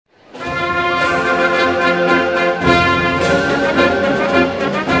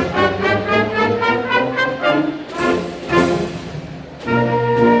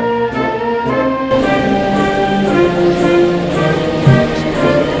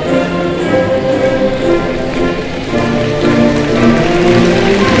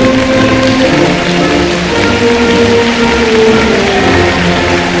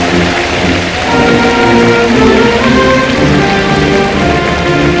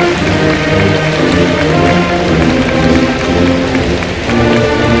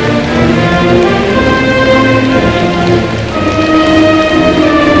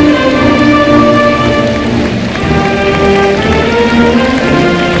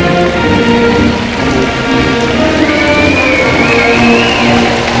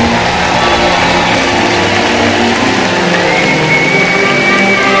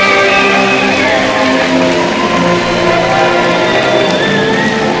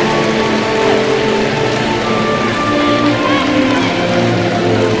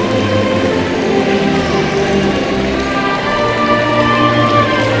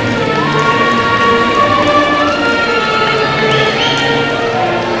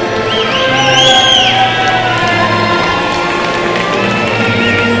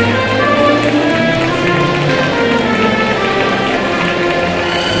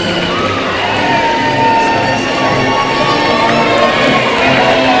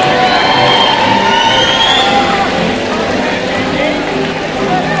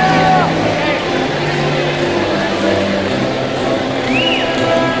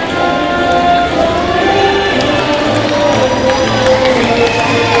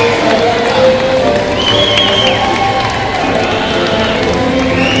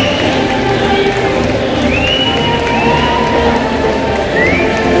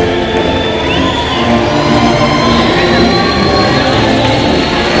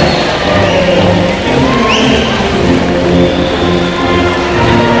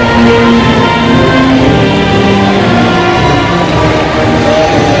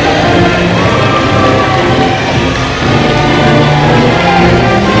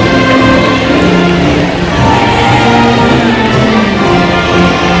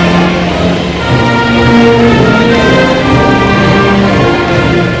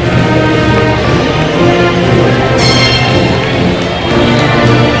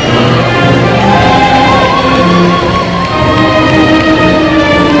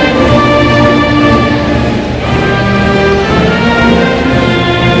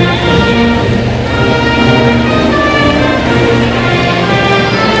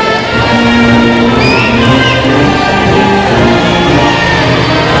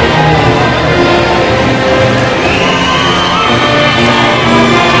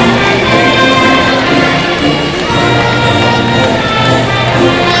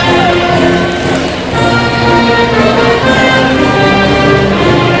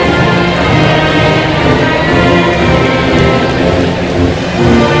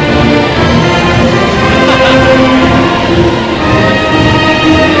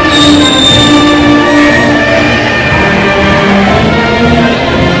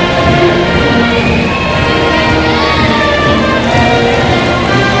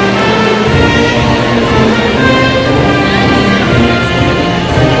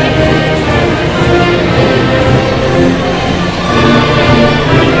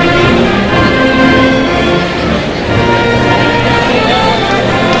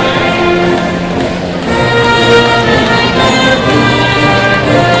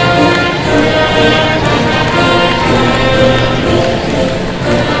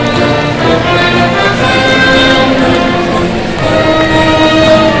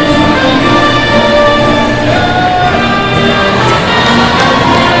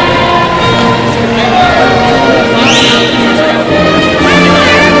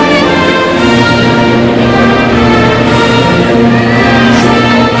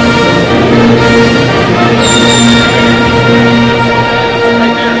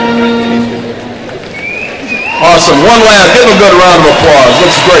Awesome. One last, give them a good round of applause.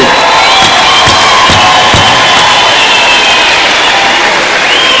 Looks great.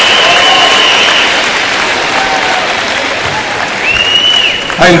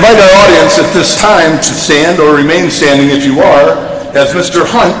 I invite our audience at this time to stand or remain standing if you are, as Mr.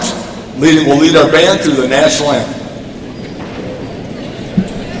 Hunt will lead our band through the national anthem.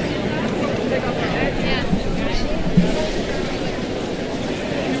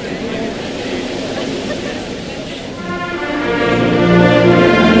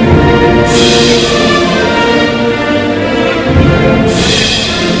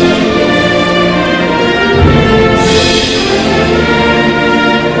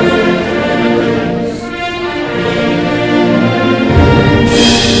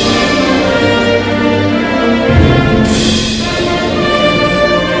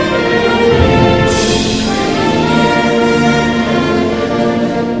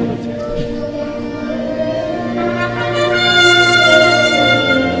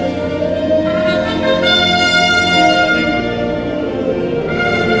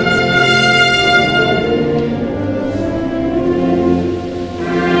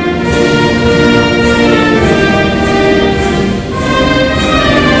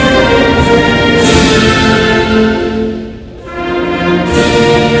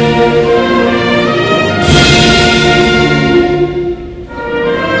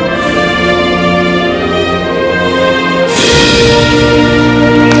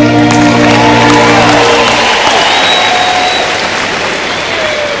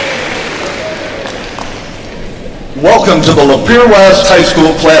 Welcome to the Lapeer West High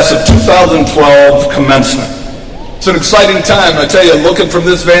School class of 2012 commencement. It's an exciting time, I tell you, looking from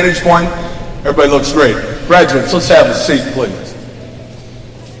this vantage point, everybody looks great. Graduates, let's have a seat, please.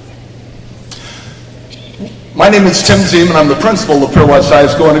 My name is Tim Zeman, I'm the principal of Lapeer West High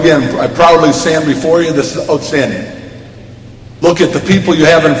School, and again, I proudly stand before you. This is outstanding. Look at the people you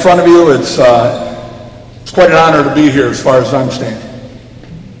have in front of you. It's quite an honor to be here as far as I'm standing.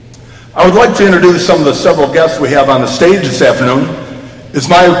 I would like to introduce some of the several guests we have on the stage this afternoon. It's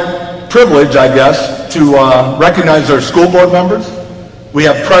my privilege, I guess, to recognize our school board members. We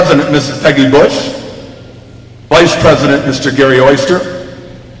have President Mrs. Peggy Bush, Vice President Mr. Gary Oyster,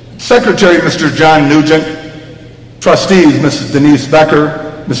 Secretary Mr. John Nugent, Trustees Mrs. Denise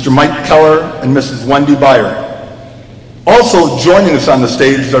Becker, Mr. Mike Keller, and Mrs. Wendy Byer. Also joining us on the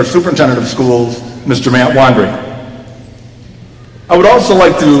stage is our Superintendent of Schools, Mr. Matt Wandry. I would also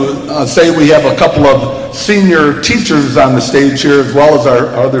like to say we have a couple of senior teachers on the stage here, as well as our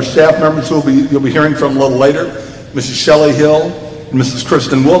other staff members who you'll be hearing from a little later, Mrs. Shelley Hill and Mrs.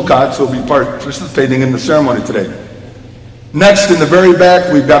 Kristen Wilcox, who will be participating in the ceremony today. Next, in the very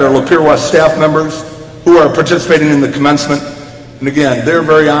back, we've got our Lapeer West staff members who are participating in the commencement. And again, they're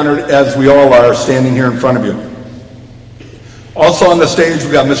very honored, as we all are, standing here in front of you. Also on the stage,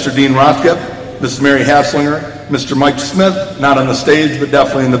 we've got Mr. Dean Rothkip, Mrs. Mary Hasslinger, Mr. Mike Smith, not on the stage, but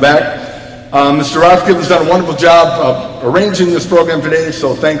definitely in the back. Mr. Rothkip has done a wonderful job of arranging this program today,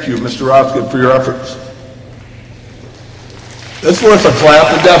 so thank you, Mr. Rothkip, for your efforts. It's worth a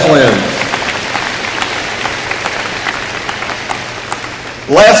clap, it definitely is.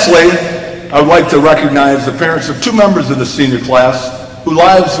 Lastly, I would like to recognize the parents of two members of the senior class whose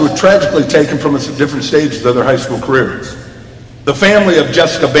lives were tragically taken from us at different stages of their high school careers. The family of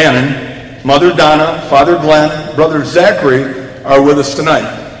Jessica Bannon, Mother Donna, Father Glenn, Brother Zachary are with us tonight.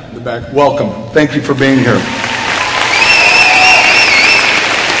 In the back, welcome. Thank you for being here.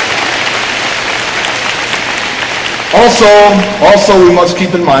 Also, we must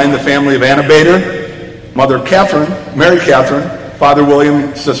keep in mind the family of Anna Bader, Mother Catherine, Mary Catherine, Father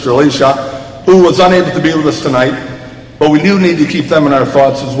William, Sister Alicia, who was unable to be with us tonight, but we do need to keep them in our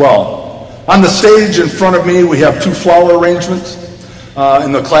thoughts as well. On the stage in front of me, we have two flower arrangements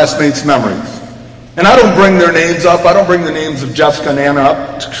in the classmates' memories. And I don't bring their names up. I don't bring the names of Jessica and Anna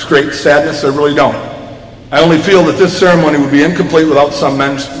up to create sadness. I really don't. I only feel that this ceremony would be incomplete without some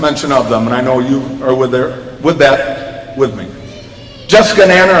mention of them, and I know you are with that with me. Jessica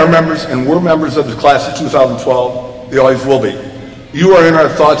and Anna are members, and we're members of the class of 2012. They always will be. You are in our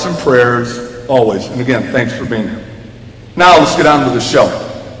thoughts and prayers always. And again, thanks for being here. Now let's get on with the show.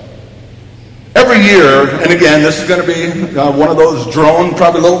 Every year, and again, this is going to be one of those drone,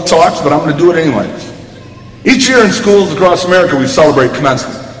 probably little talks, but I'm going to do it anyways. Each year in schools across America, we celebrate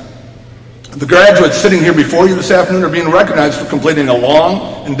commencement. The graduates sitting here before you this afternoon are being recognized for completing a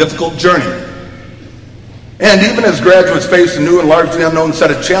long and difficult journey. And even as graduates face a new and largely unknown set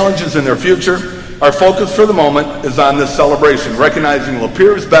of challenges in their future, our focus for the moment is on this celebration, recognizing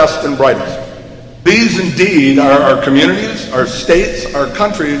Lapeer's best and brightest. These indeed are our communities, our states, our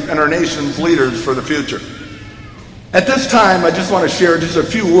countries, and our nation's leaders for the future. At this time, I just want to share just a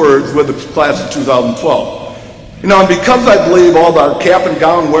few words with the class of 2012. You know, and because I believe all our cap and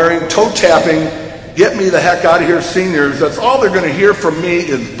gown wearing, toe tapping, get me the heck out of here seniors, that's all they're going to hear from me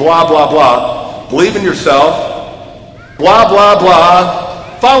is blah, blah, blah. Believe in yourself, blah, blah,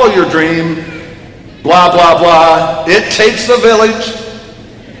 blah. Follow your dream, blah, blah, blah. It takes a village.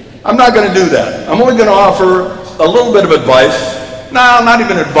 I'm not going to do that. I'm only going to offer a little bit of advice. No, not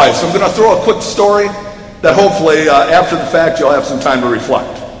even advice. I'm going to throw a quick story that hopefully after the fact you'll have some time to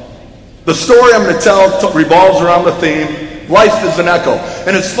reflect. The story I'm going to tell revolves around the theme, life is an echo.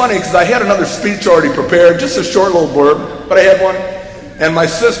 And it's funny because I had another speech already prepared, just a short little blurb, but I had one. And my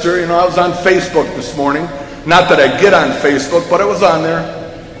sister, you know, I was on Facebook this morning. Not that I get on Facebook, but I was on there.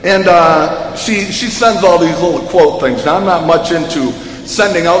 And she sends all these little quote things. Now, I'm not much into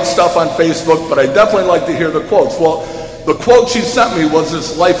sending out stuff on Facebook, but I definitely like to hear the quotes. Well, the quote she sent me was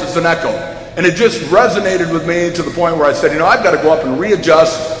this, life is an echo. And it just resonated with me to the point where I said, you know, I've got to go up and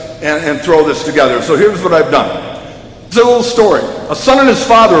readjust and throw this together. So here's what I've done. It's a little story. A son and his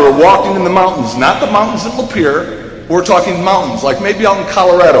father are walking in the mountains, not the mountains in Lapeer. We're talking mountains, like maybe out in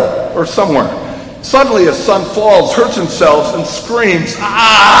Colorado or somewhere. Suddenly his son falls, hurts himself, and screams,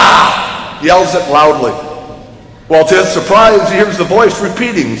 ah! Yells it loudly. Well, to his surprise, he hears the voice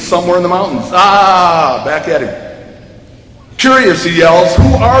repeating somewhere in the mountains, ah, back at him. Curious, he yells,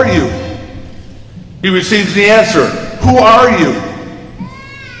 who are you? He receives the answer, who are you?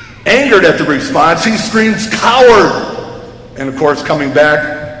 Angered at the response, he screams, coward! And of course, coming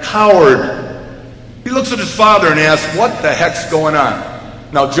back, coward. He looks at his father and asks, what the heck's going on?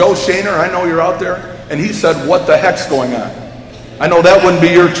 Now, Joe Shaner, I know you're out there, and he said, what the heck's going on? I know that wouldn't be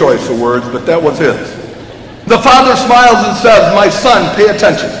your choice of words, but that was his. The father smiles and says, my son, pay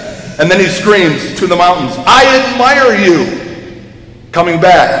attention. And then he screams to the mountains, I admire you. Coming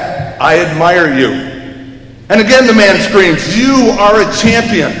back, I admire you. And again the man screams, you are a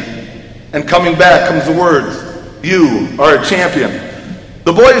champion. And coming back comes the words, you are a champion.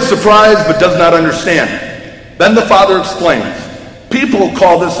 The boy is surprised but does not understand. Then the father explains, people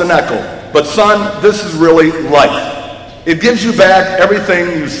call this an echo, but son, this is really life. It gives you back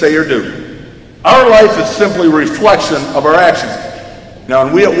everything you say or do. Our life is simply a reflection of our actions. Now,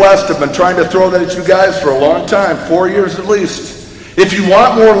 and we at West have been trying to throw that at you guys for a long time, 4 years at least. If you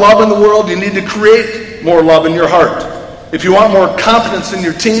want more love in the world, you need to create more love in your heart. If you want more competence in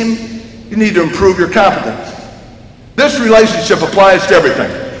your team, you need to improve your competence. This relationship applies to everything,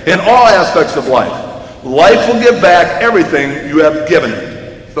 in all aspects of life. Life will give back everything you have given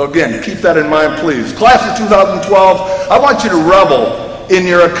it. So again, keep that in mind, please. Class of 2012, I want you to revel in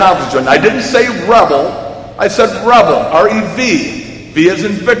your accomplishment. I didn't say rebel, I said revel, R-E-V. V as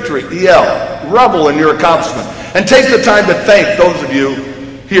in victory, E-L. Revel in your accomplishment. And take the time to thank those of you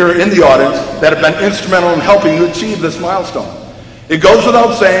here in the audience that have been instrumental in helping you achieve this milestone. It goes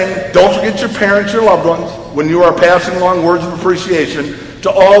without saying, don't forget your parents, your loved ones, when you are passing along words of appreciation to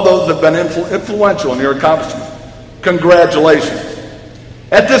all those that have been influential in your accomplishment. Congratulations.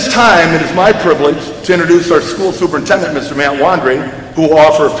 At this time, it is my privilege to introduce our school superintendent, Mr. Matt Wandry, who will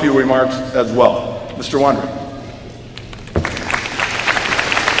offer a few remarks as well. Mr. Wandry.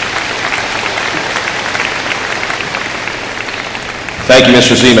 Thank you,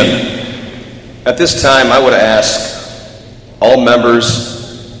 Mr. Zeman. At this time, I would ask all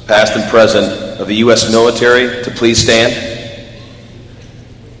members, past and present, of the U.S. military to please stand.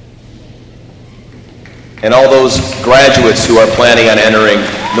 And all those graduates who are planning on entering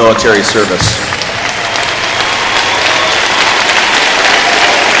military service.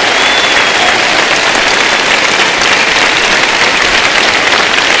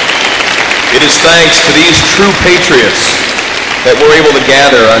 It is thanks to these true patriots that we're able to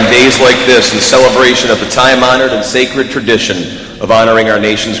gather on days like this in celebration of the time-honored and sacred tradition of honoring our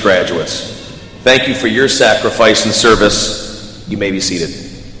nation's graduates. Thank you for your sacrifice and service. You may be seated.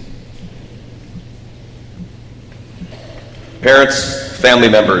 Parents, family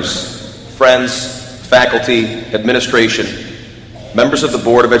members, friends, faculty, administration, members of the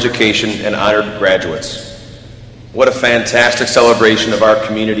Board of Education, and honored graduates. What a fantastic celebration of our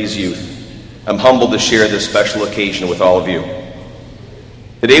community's youth. I'm humbled to share this special occasion with all of you.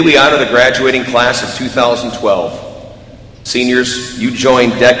 Today we honor the graduating class of 2012. Seniors, you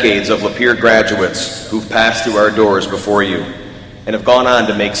joined decades of Lapeer graduates who've passed through our doors before you and have gone on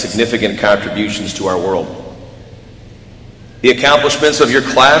to make significant contributions to our world. The accomplishments of your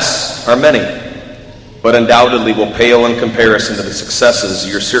class are many, but undoubtedly will pale in comparison to the successes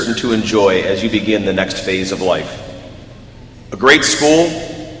you're certain to enjoy as you begin the next phase of life. A great school,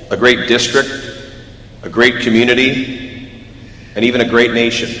 a great district, a great community, and even a great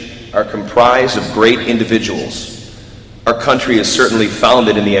nation are comprised of great individuals. Our country is certainly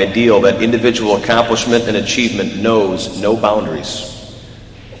founded in the ideal that individual accomplishment and achievement knows no boundaries.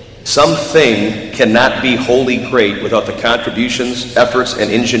 Something cannot be wholly great without the contributions, efforts,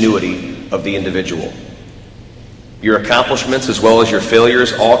 and ingenuity of the individual. Your accomplishments as well as your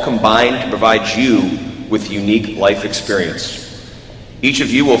failures all combine to provide you with unique life experience. Each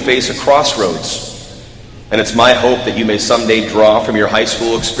of you will face a crossroads, and it's my hope that you may someday draw from your high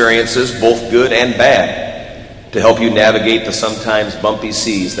school experiences, both good and bad, to help you navigate the sometimes bumpy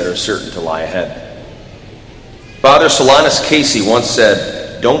seas that are certain to lie ahead. Father Solanus Casey once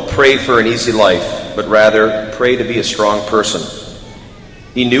said, "Don't pray for an easy life, but rather pray to be a strong person."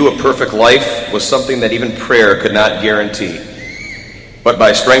 He knew a perfect life was something that even prayer could not guarantee. But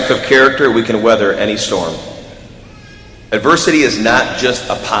by strength of character, we can weather any storm. Adversity is not just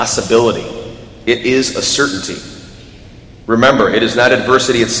a possibility, it is a certainty. Remember, it is not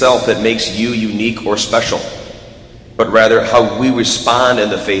adversity itself that makes you unique or special, but rather how we respond in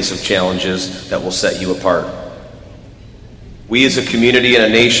the face of challenges that will set you apart. We as a community and a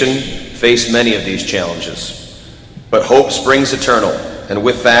nation face many of these challenges, but hope springs eternal, and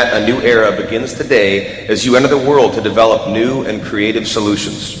with that, a new era begins today as you enter the world to develop new and creative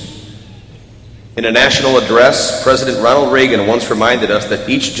solutions. In a national address, President Ronald Reagan once reminded us that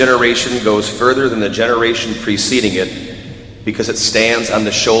each generation goes further than the generation preceding it because it stands on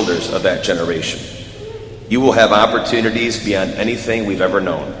the shoulders of that generation. You will have opportunities beyond anything we've ever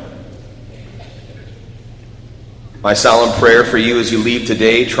known. My solemn prayer for you as you leave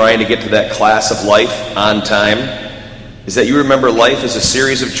today, trying to get to that class of life on time, is that you remember life is a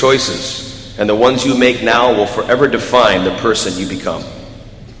series of choices, and the ones you make now will forever define the person you become.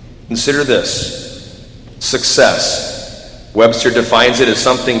 Consider this: success. Webster defines it as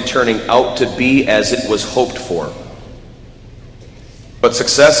something turning out to be as it was hoped for. But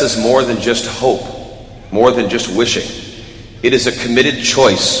success is more than just hope, more than just wishing. It is a committed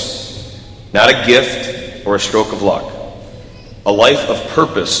choice, not a gift or a stroke of luck. A life of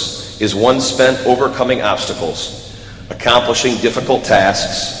purpose is one spent overcoming obstacles, accomplishing difficult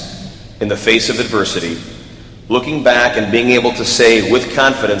tasks in the face of adversity, looking back and being able to say with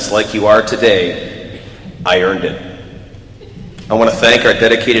confidence like you are today, "I earned it." I want to thank our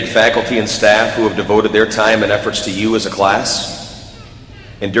dedicated faculty and staff who have devoted their time and efforts to you as a class.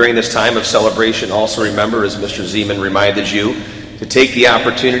 And during this time of celebration, also remember, as Mr. Zeman reminded you, to take the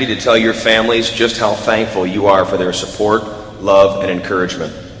opportunity to tell your families just how thankful you are for their support, love, and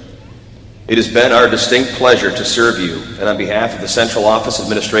encouragement. It has been our distinct pleasure to serve you, and on behalf of the Central Office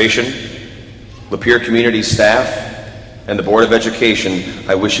Administration, Lapeer Community staff, and the Board of Education,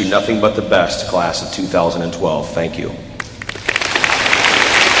 I wish you nothing but the best, class of 2012. Thank you.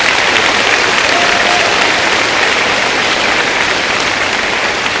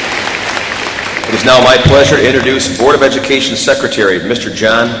 It is now my pleasure to introduce Board of Education Secretary, Mr.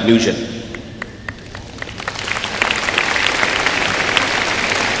 John Nugent.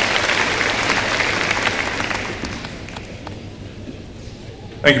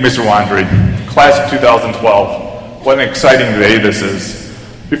 Thank you, Mr. Wandry. Class of 2012, what an exciting day this is.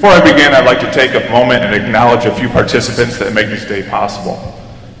 Before I begin, I'd like to take a moment and acknowledge a few participants that make this day possible.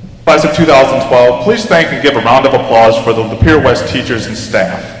 Class of 2012, please thank and give a round of applause for the Lapeer West teachers and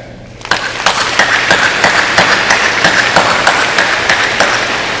staff.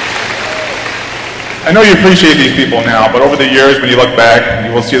 I know you appreciate these people now, but over the years, when you look back,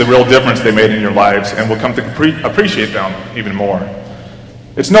 you will see the real difference they made in your lives and will come to appreciate them even more.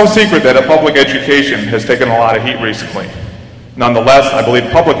 It's no secret that public education has taken a lot of heat recently. Nonetheless, I believe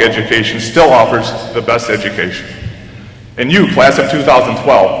public education still offers the best education. And you, class of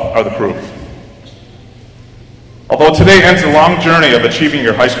 2012, are the proof. Although today ends a long journey of achieving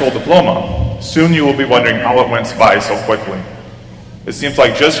your high school diploma, soon you will be wondering how it went by so quickly. It seems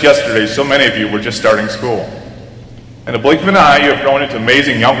like just yesterday, so many of you were just starting school. In the blink of an eye, you have grown into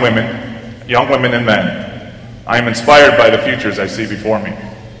amazing young women and men. I am inspired by the futures I see before me.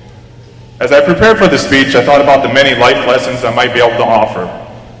 As I prepared for this speech, I thought about the many life lessons I might be able to offer.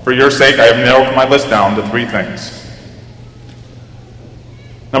 For your sake, I have narrowed my list down to 3 things.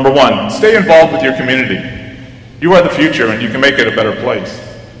 Number 1, stay involved with your community. You are the future and you can make it a better place.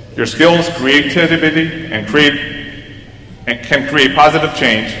 Your skills, creativity, can create positive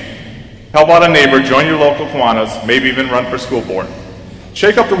change. Help out a neighbor, join your local Kiwanis, maybe even run for school board.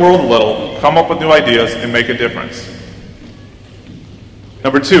 Shake up the world a little, come up with new ideas, and make a difference.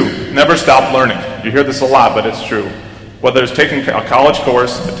 Number 2, never stop learning. You hear this a lot, but it's true. Whether it's taking a college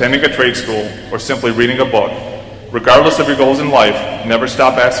course, attending a trade school, or simply reading a book, regardless of your goals in life, never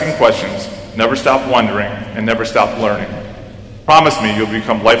stop asking questions, never stop wondering, and never stop learning. Promise me you'll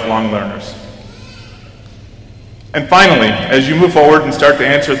become lifelong learners. And finally, as you move forward and start to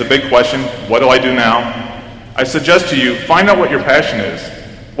answer the big question, what do I do now? I suggest to you, find out what your passion is.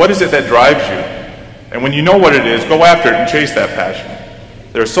 What is it that drives you? And when you know what it is, go after it and chase that passion.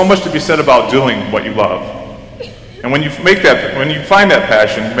 There's so much to be said about doing what you love. And when you find that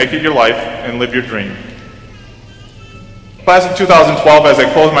passion, make it your life and live your dream. Class of 2012, as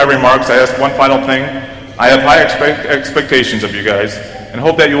I close my remarks, I ask one final thing. I have high expectations of you guys and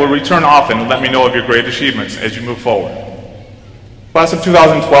hope that you will return often and let me know of your great achievements as you move forward. Class of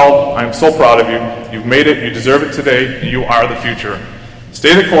 2012, I am so proud of you. You've made it, you deserve it today, and you are the future.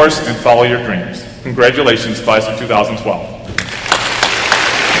 Stay the course and follow your dreams. Congratulations, Class of 2012.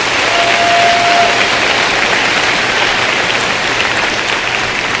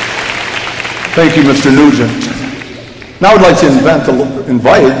 Thank you, Mr. Nugent. Now I'd like to invite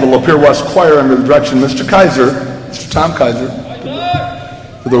the Lapeer West Choir under the direction of Mr. Kaiser, Mr. Tom Kaiser,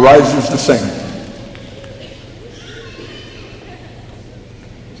 for the risers to sing.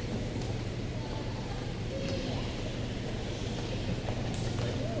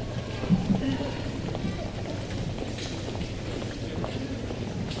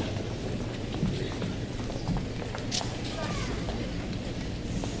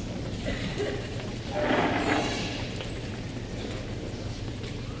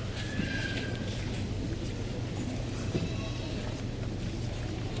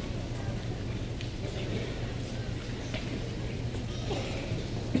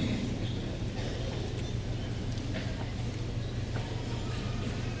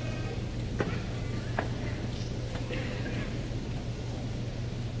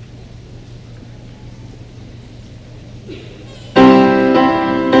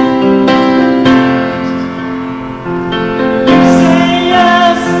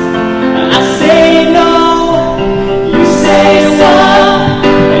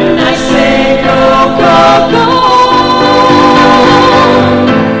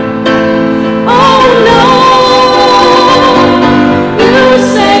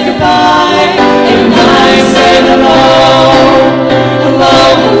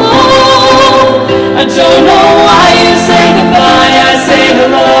 I don't know why you say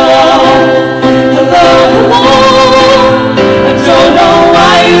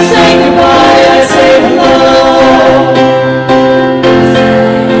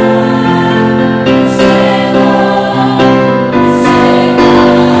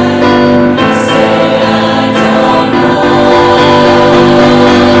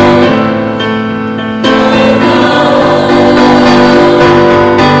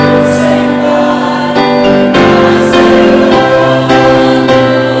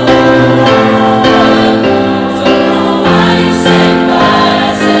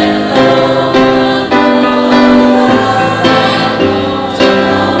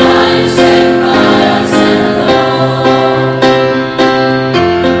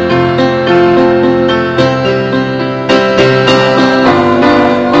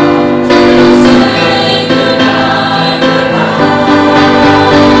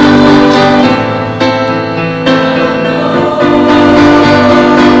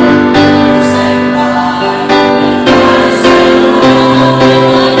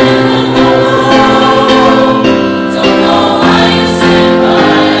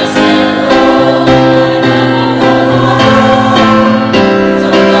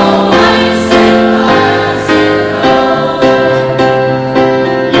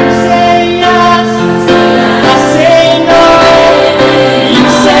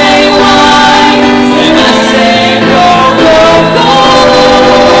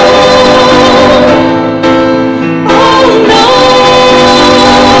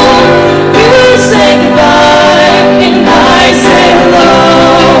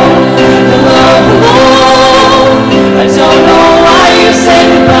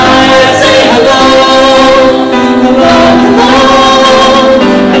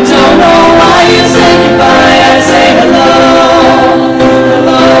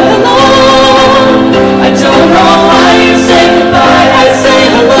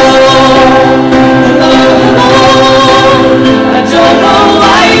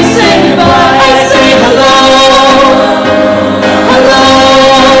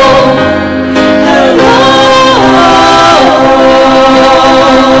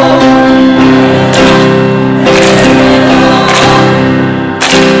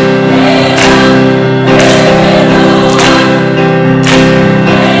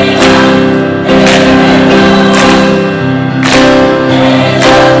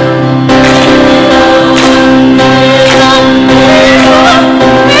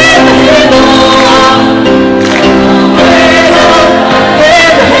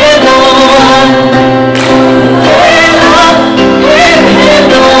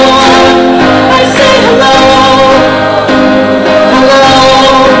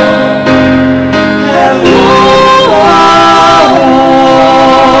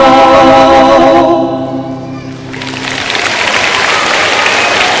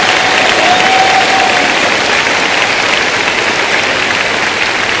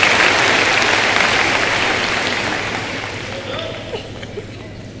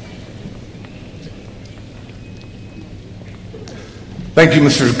Thank you,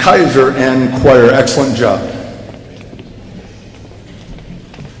 Mr. Kaiser and choir. Excellent job.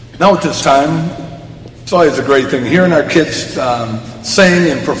 Now at this time, it's always a great thing hearing our kids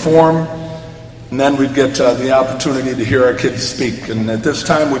sing and perform, and then we get the opportunity to hear our kids speak. And at this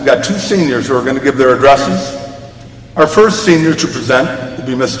time, we've got two seniors who are going to give their addresses. Our first senior to present will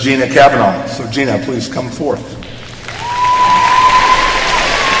be Miss Gina Kavanaugh. So Gina, please come forth.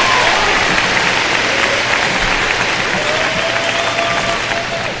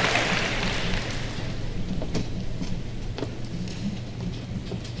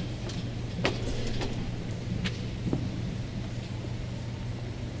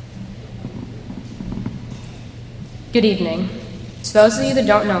 Good evening. To those of you that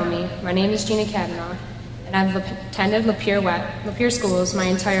don't know me, my name is Gina Kavanaugh, and I've attended Lapeer schools my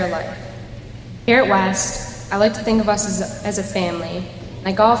entire life. Here at West, I like to think of us as a family.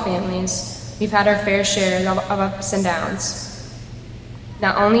 Like all families, we've had our fair share of ups and downs.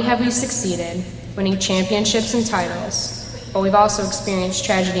 Not only have we succeeded, winning championships and titles, but we've also experienced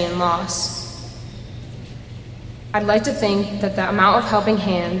tragedy and loss. I'd like to think that the amount of helping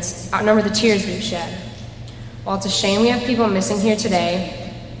hands outnumber the tears we've shed. While it's a shame we have people missing here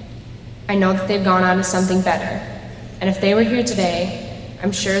today, I know that they've gone on to something better. And if they were here today,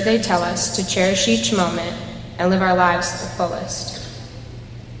 I'm sure they'd tell us to cherish each moment and live our lives to the fullest.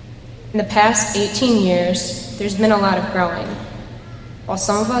 In the past 18 years, there's been a lot of growing. While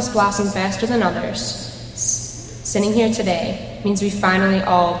some of us blossom faster than others, sitting here today means we finally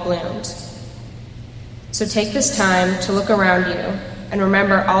all bloomed. So take this time to look around you and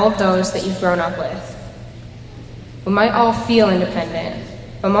remember all of those that you've grown up with. We might all feel independent,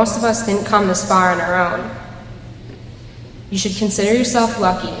 but most of us didn't come this far on our own. You should consider yourself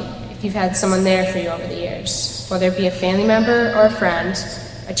lucky if you've had someone there for you over the years, whether it be a family member or a friend,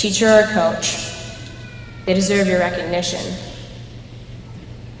 a teacher or a coach. They deserve your recognition.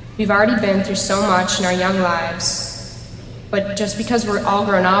 We've already been through so much in our young lives, but just because we're all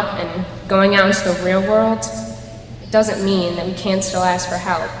grown up and going out into the real world, it doesn't mean that we can't still ask for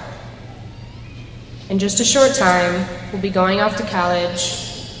help. In just a short time, we'll be going off to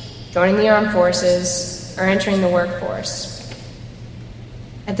college, joining the armed forces, or entering the workforce.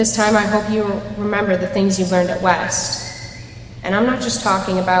 At this time, I hope you remember the things you've learned at West. And I'm not just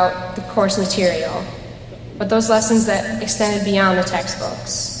talking about the course material, but those lessons that extended beyond the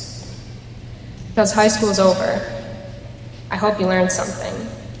textbooks. Because high school is over, I hope you learned something.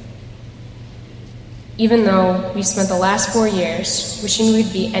 Even though we spent the last 4 years wishing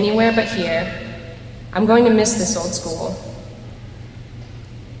we'd be anywhere but here, I'm going to miss this old school.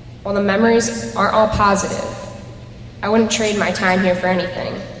 While the memories aren't all positive, I wouldn't trade my time here for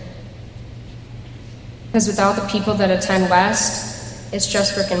anything. Because without the people that attend West, it's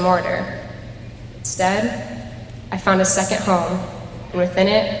just brick and mortar. Instead, I found a second home, and within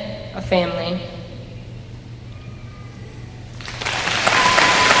it, a family.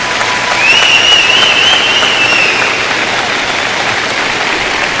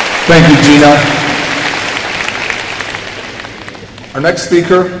 Thank you, Gina. Our next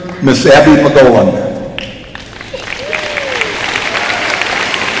speaker, Miss Abby McGowan.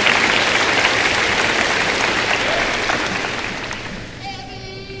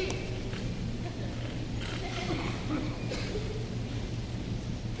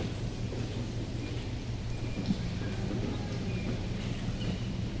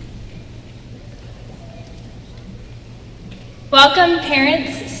 Welcome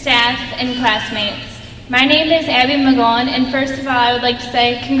parents, staff, and classmates. My name is Abby McGowan, and first of all, I would like to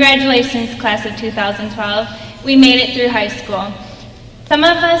say congratulations, class of 2012. We made it through high school. Some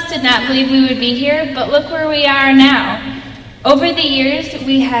of us did not believe we would be here, but look where we are now. Over the years,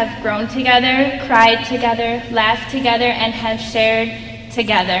 we have grown together, cried together, laughed together, and have shared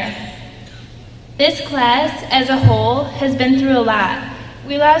together. This class, as a whole, has been through a lot.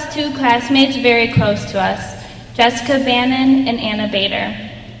 We lost 2 classmates very close to us, Jessica Bannon and Anna Bader.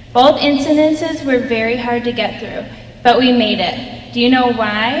 Both incidences were very hard to get through, but we made it. Do you know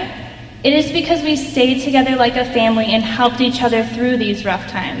why? It is because we stayed together like a family and helped each other through these rough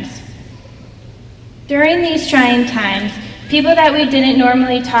times. During these trying times, people that we didn't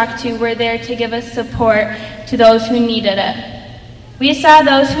normally talk to were there to give us support to those who needed it. We saw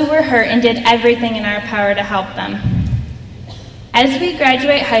those who were hurt and did everything in our power to help them. As we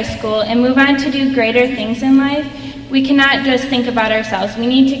graduate high school and move on to do greater things in life, we cannot just think about ourselves. We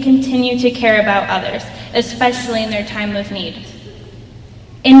need to continue to care about others, especially in their time of need.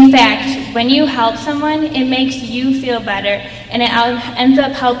 In fact, when you help someone, it makes you feel better, and it ends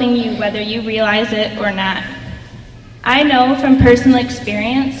up helping you whether you realize it or not. I know from personal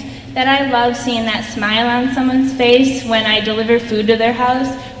experience that I love seeing that smile on someone's face when I deliver food to their house,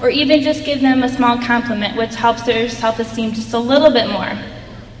 or even just give them a small compliment, which helps their self-esteem just a little bit more.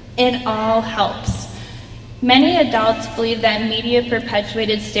 It all helps. Many adults believe that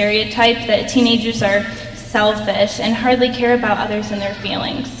media-perpetuated stereotype that teenagers are selfish and hardly care about others and their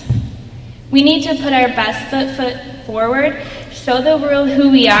feelings. We need to put our best foot forward, show the world who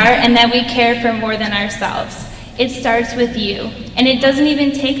we are and that we care for more than ourselves. It starts with you, and it doesn't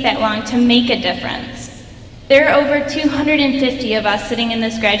even take that long to make a difference. There are over 250 of us sitting in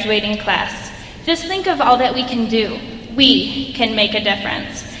this graduating class. Just think of all that we can do. We can make a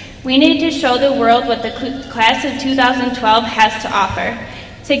difference. We need to show the world what the class of 2012 has to offer.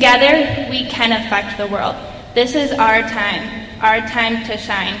 Together, we can affect the world. This is our time to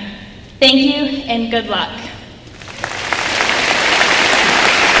shine. Thank you, and good luck.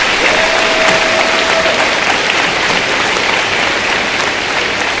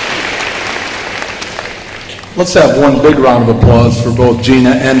 Let's have one big round of applause for both Gina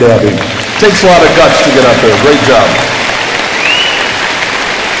and Abby. Takes a lot of guts to get up there. Great job.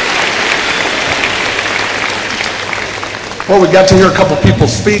 Well, we got to hear a couple people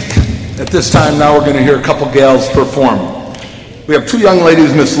speak. At this time now we're going to hear a couple gals perform. We have two young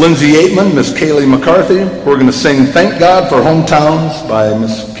ladies, Miss Lindsay Aitman, Miss Kaylee McCarthy. We're going to sing Thank God for Hometowns by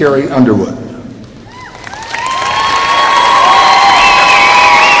Miss Carrie Underwood.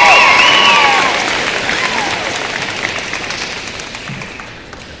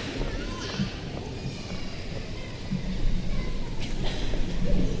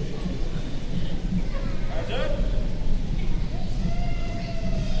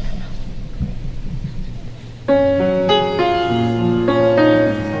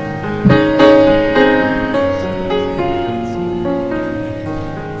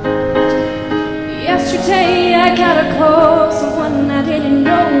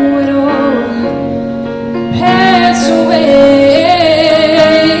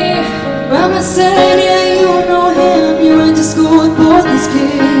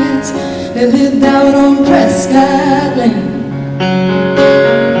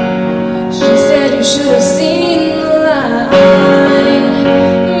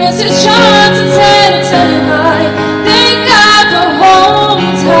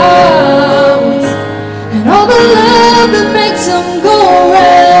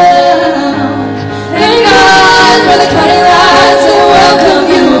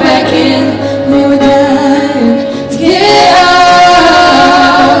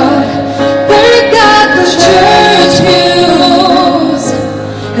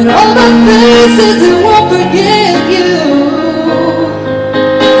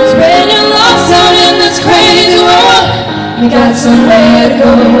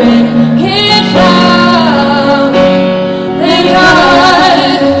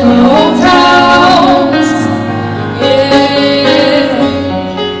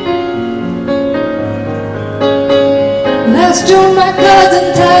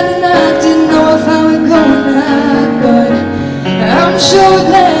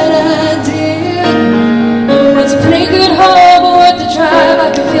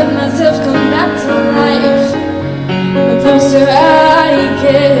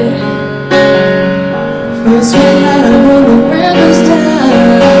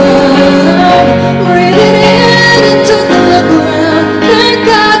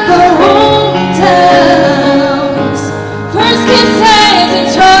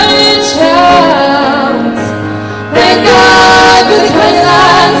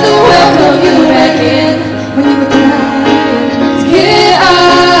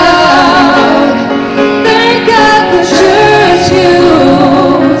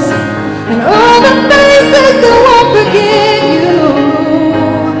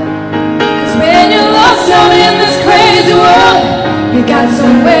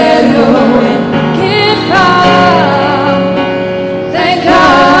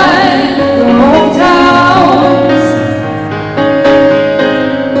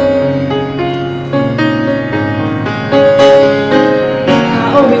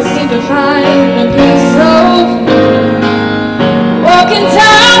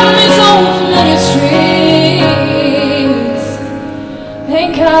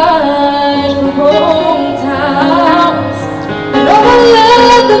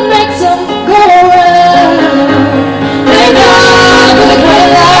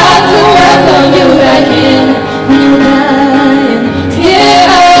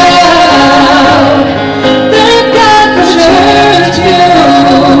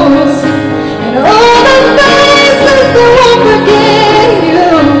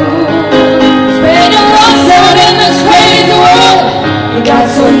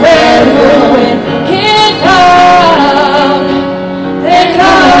 Somewhere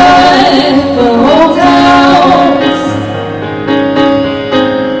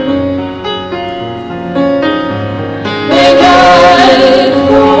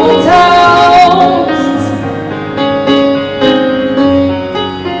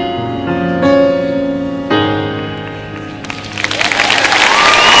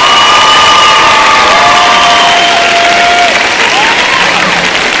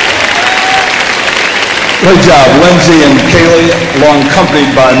Great job, Lindsay and Kaylee, along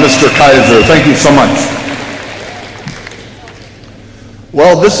accompanied by Mr. Kaiser. Thank you so much.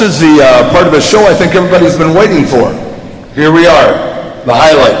 Well, this is the part of the show I think everybody's been waiting for. Here we are, the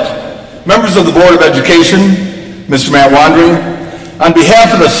highlight. Members of the Board of Education, Mr. Matt Wandry, on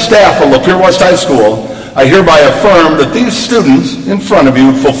behalf of the staff of Lapeer West High School, I hereby affirm that these students in front of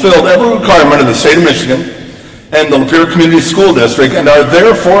you fulfilled every requirement of the state of Michigan and the Lapeer Community School District and are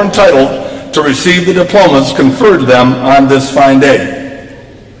therefore entitled to receive the diplomas conferred to them on this fine day.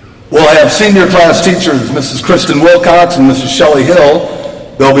 We'll have senior class teachers, Mrs. Kristen Wilcox and Mrs. Shelley Hill.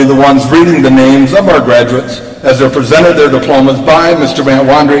 They'll be the ones reading the names of our graduates as they're presented their diplomas by Mr. Matt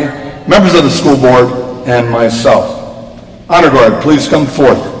Wandry, members of the school board, and myself. Honor Guard, please come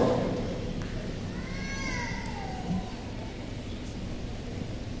forth.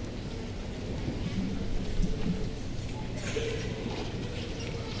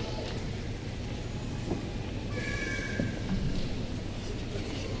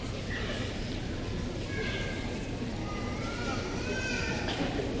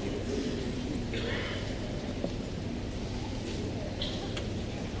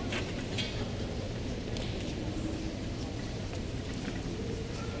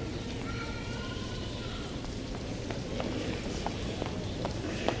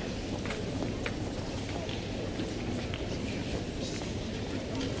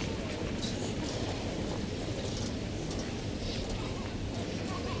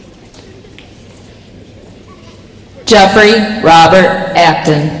 Jeffrey Robert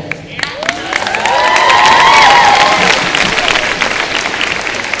Acton.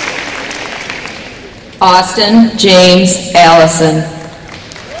 Austin James Allison.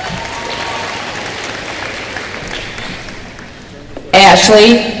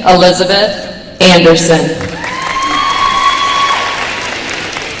 Ashley Elizabeth Anderson.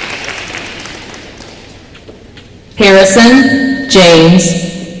 Harrison James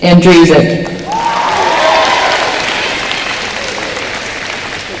Andrezek.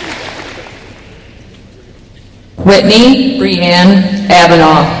 Whitney Breanne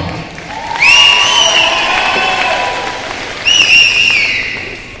Abenoff.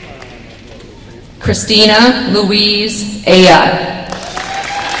 Christina Louise Ayat.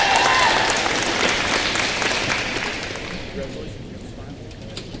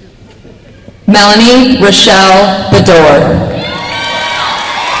 Melanie Rochelle Bedore.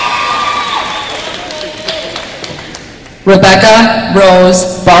 Rebecca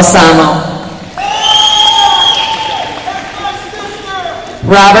Rose Balsamo.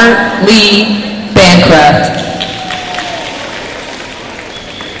 Robert Lee Bancroft.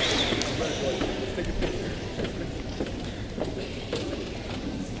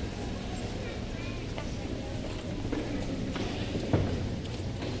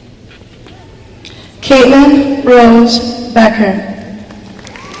 Caitlin Rose Becker.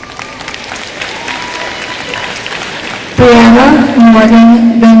 Brianna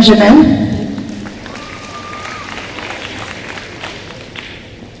Morgan Benjamin.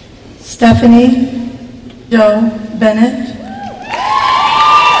 Stephanie Joe Bennett.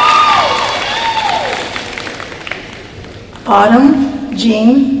 Autumn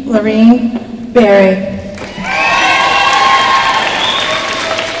Jean Lorene Berry.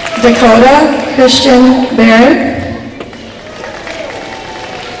 Dakota Christian Barrett.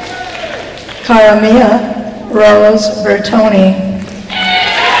 Karamia Rose Bertoni.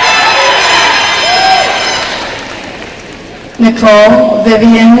 Nicole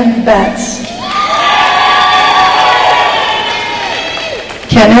Vivian Betts.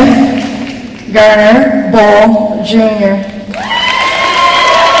 Kenneth Garner Bull Jr.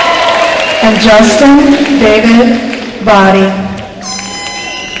 and Justin David Body.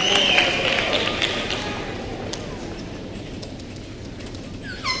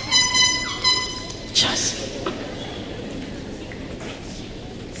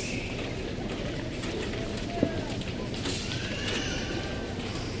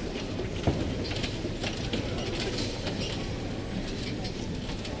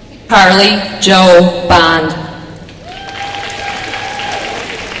 Harley Joe Bond.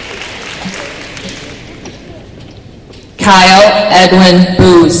 Kyle Edwin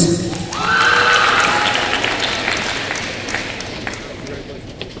Booz.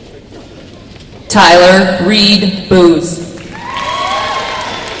 Tyler Reed Booz.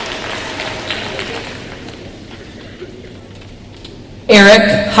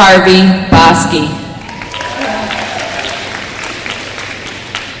 Eric Harvey Bosky.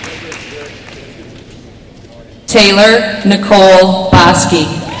 Taylor Nicole Bosky.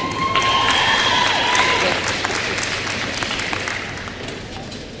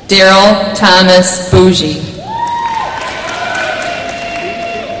 Daryl Thomas Bougie.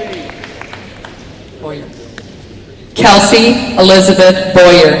 Kelsey Elizabeth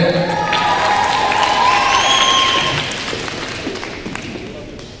Boyer.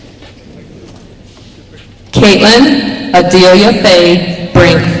 Caitlin Adelia Faye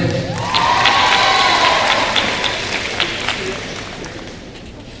Brink.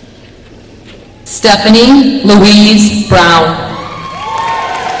 Stephanie Louise Brown.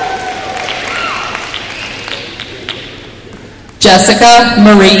 Jessica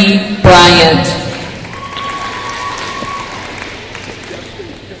Marie Bryant.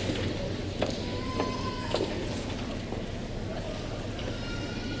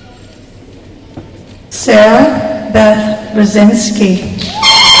 Sarah Beth Brzezinski.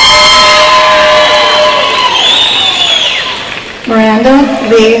 Miranda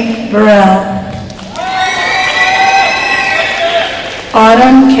Lee Burrell.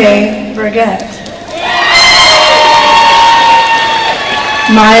 Autumn K. Burgett.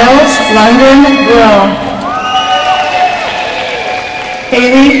 Miles London Grill.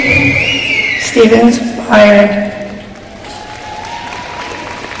 Haley Stevens Byard.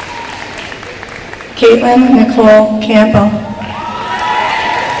 Caitlin Nicole Campbell.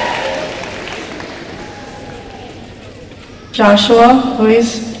 Joshua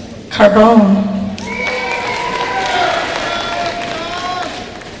Luis Carbone.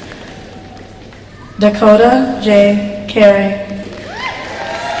 Dakota J. Carey.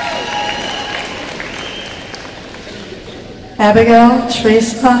 Abigail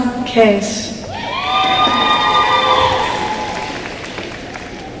Teresa Case.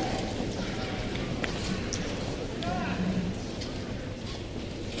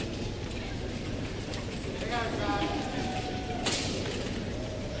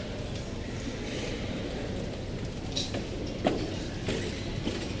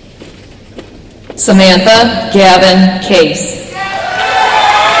 Samantha Gavin Case.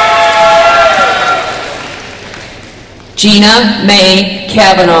 Gina May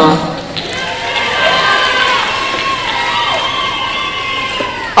Kavanaugh.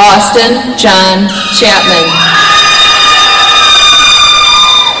 Austin John Chapman.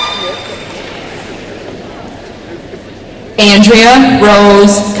 Andrea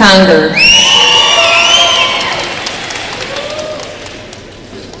Rose Conger.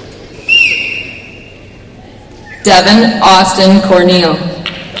 Devin Austin Cornell.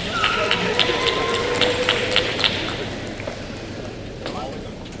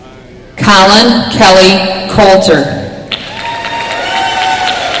 Colin Kelly Coulter.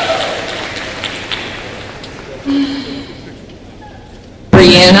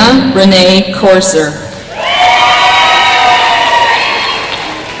 Brianna Renee Corser.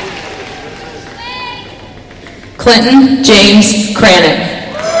 Clinton James Cranick.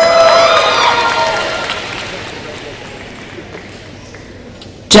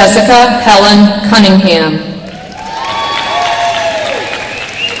 Jessica Helen Cunningham.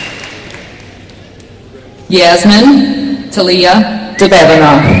 Yasmin Talia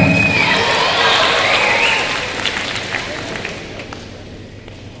DeBevana.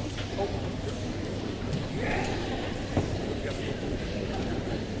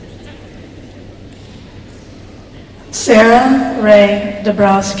 Sarah Ray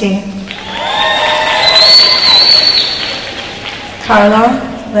Dabrowski. Carla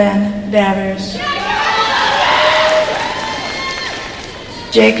Lynn Davers.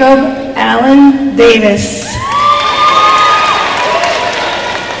 Jacob Allen Davis.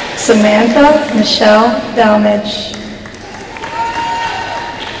 Samantha Michelle Dalmage.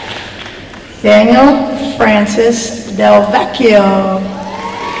 Daniel Francis Del Vecchio.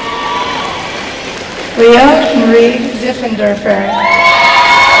 Leah Marie Diffenderfer.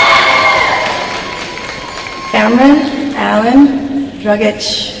 Cameron Allen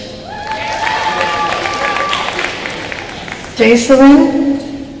Drugich.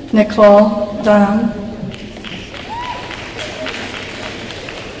 Jacelyn Nicole Dunham.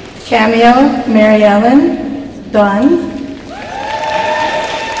 Cameo Mary Ellen Dunn.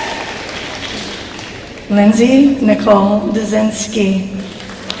 Lindsay Nicole Dzinski.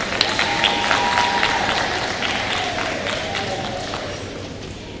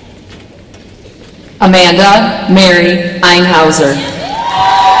 Amanda Mary Einhauser.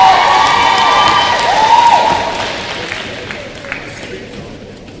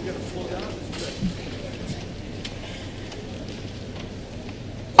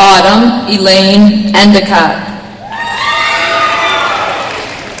 Autumn Elaine Endicott.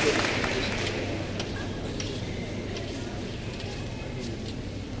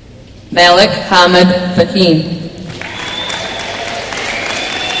 Malik Hamid Fahim.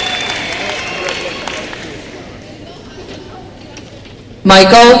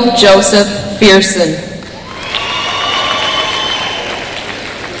 Michael Joseph Fearson.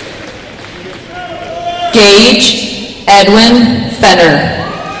 Gage Edwin Fenner.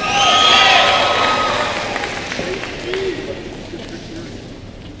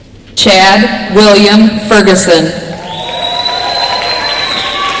 Chad William Ferguson.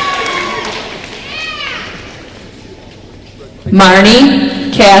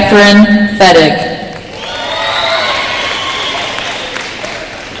 Marnie Catherine Fettig.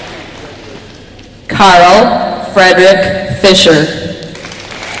 Carl Frederick Fisher.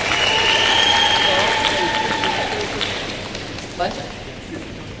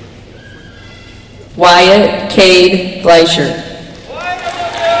 Wyatt Cade Gleischer.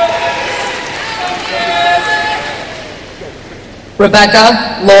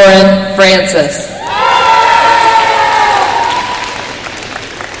 Rebecca Lauren Francis.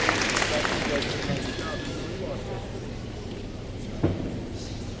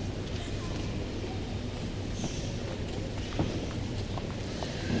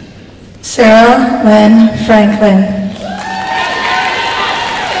 Sarah Lynn Franklin.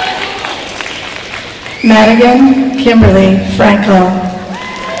 Madigan Kimberly Franco.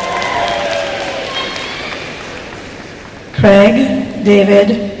 Craig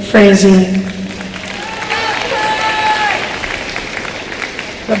David Frazee.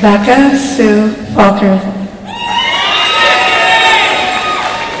 Rebecca Sue Falker.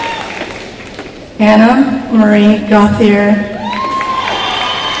 Anna Marie Gauthier.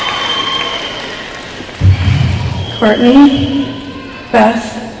 Courtney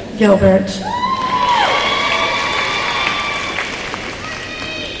Beth Gilbert.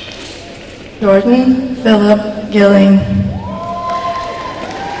 Jordan Philip Gilling.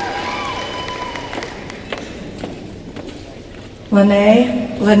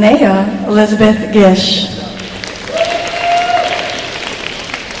 Linnea Elizabeth Gish.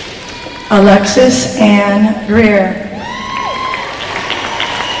 Alexis Ann Greer.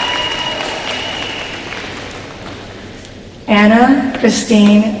 Anna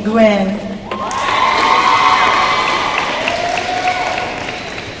Christine Gwynn.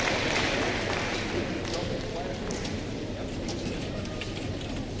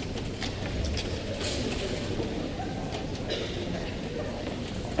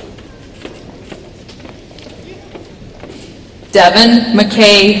 Devin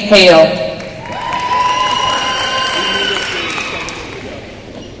McKay Hale.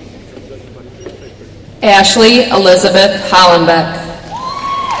 Ashley Elizabeth Hollenbeck.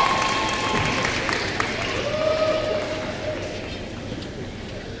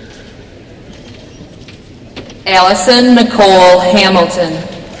 Allison Nicole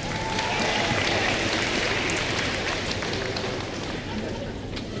Hamilton.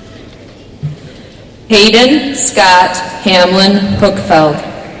 Hayden Scott Hamlin Hookfeld.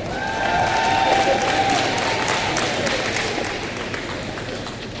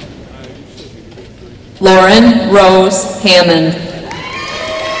 Lauren Rose Hammond.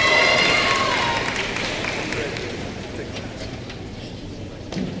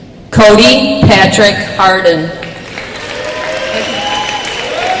 Cody Patrick Harden.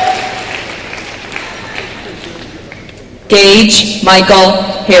 Gage Michael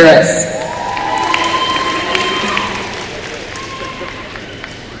Harris.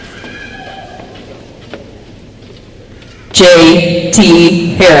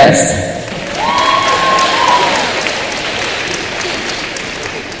 J.T. Harris.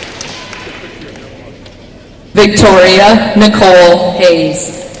 Victoria Nicole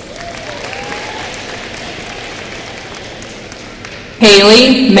Hayes.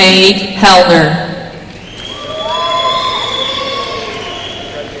 Haley May Hellner.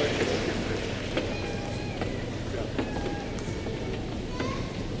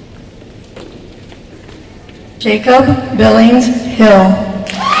 Jacob Billings Hill.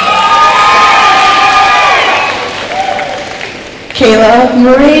 Kayla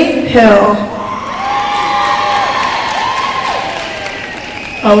Marie Hill.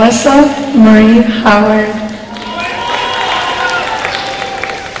 Alyssa Marie Howard.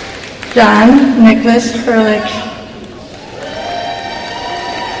 John Nicholas Hurlick.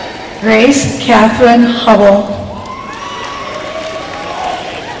 Grace Catherine Hubble.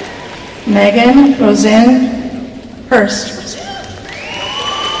 Megan Roseanne Hurst.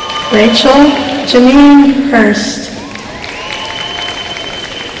 Rachel Janine Hurst.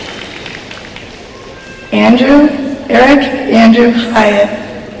 Eric Andrew Hyatt.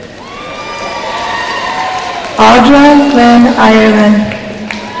 Audra Lynn Ireland.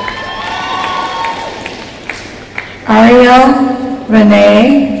 Ariel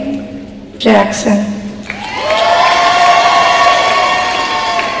Renee Jackson.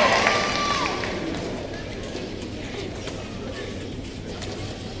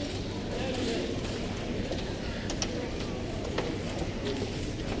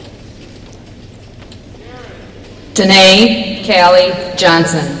 Danae Callie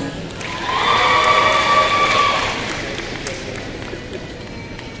Johnson.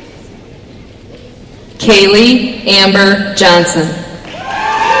 Kaylee Amber Johnson.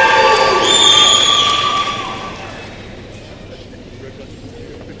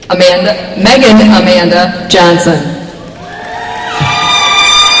 Megan Amanda Johnson.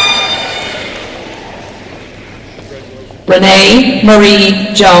 Renee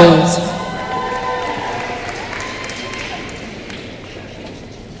Marie Jones.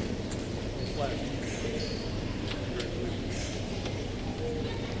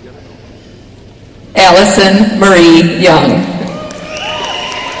 Allison Marie Young.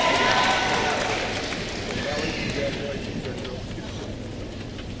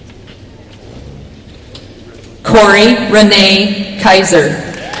 Corey Renee Kaiser.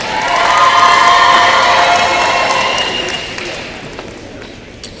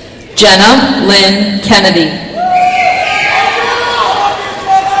 Jenna Lynn Kennedy.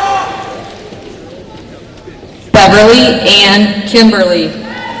 Beverly Ann Kimberly.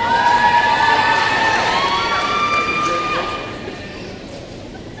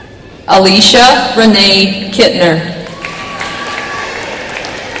 Alicia Renee Kittner.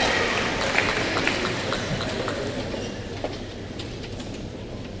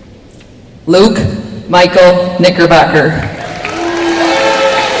 Luke Michael Knickerbocker.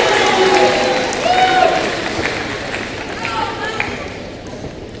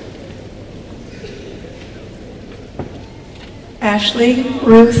 Ashley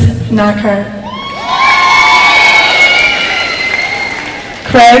Ruth Knockhart.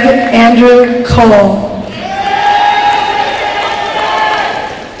 Craig Andrew Cole.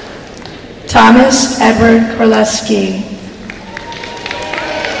 Thomas Edward Korleski.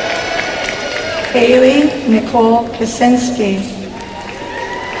 Haley Nicole Kaczynski.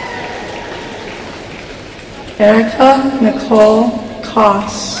 Erica Nicole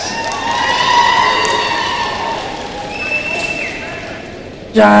Koss.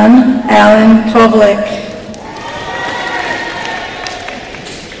 John Allen Kovalik.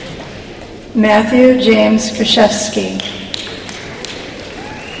 Matthew James Kraszewski.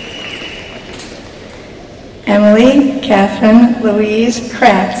 Emily Catherine Louise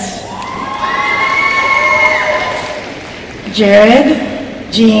Kratz.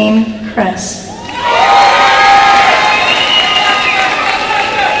 Jared Jean Kress.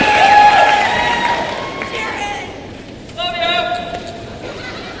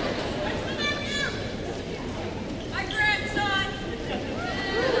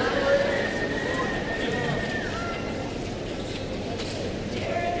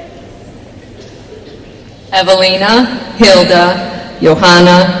 Evelina Hilda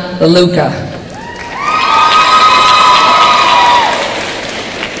Johanna Leluca.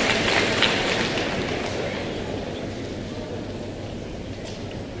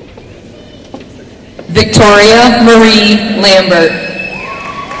 Victoria Marie Lambert.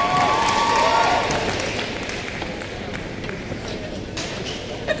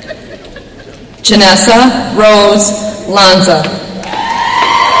 Janessa Rose Lanza.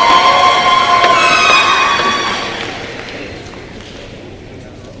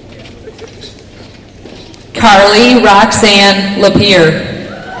 Carly Roxanne Lapeer.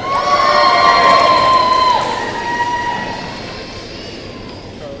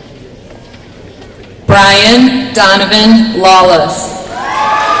 Brian Donovan Lawless.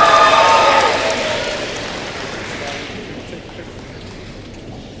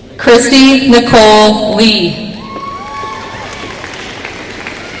 Christy Nicole Lee.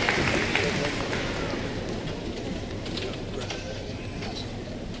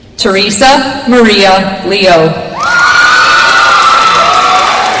 Teresa Maria Leo.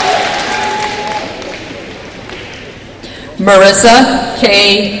 Marissa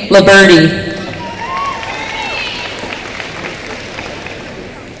K. Liberty.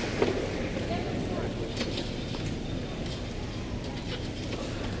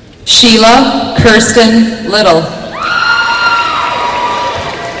 Sheila Kirsten Little.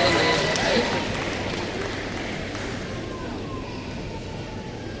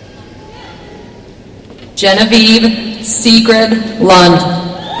 Genevieve Sigrid Lund.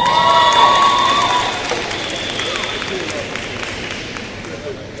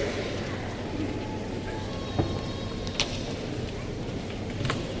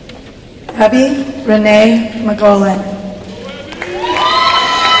 Abby Renee McGolan.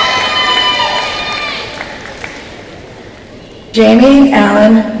 Jamie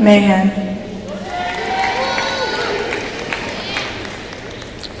Allen Mahan.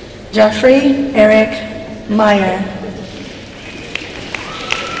 Jeffrey Eric Meyer.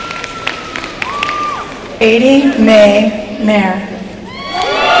 Adie Mae Mayer.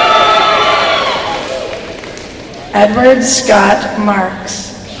 Edward Scott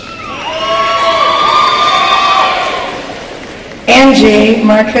Marks. Angie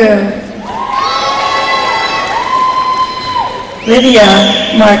Marcoux.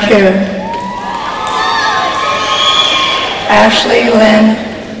 Lydia Marcoux. Ashley Lynn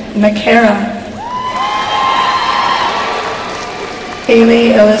McCara.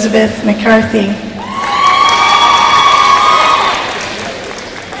 Haley Elizabeth McCarthy.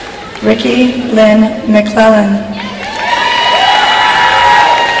 Ricky Lynn McClellan.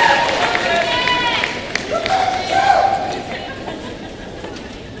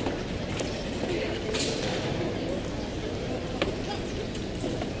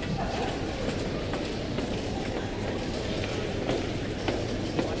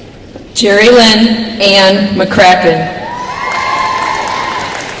 Jerry Lynn Ann McCracken.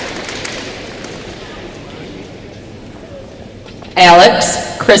 Alex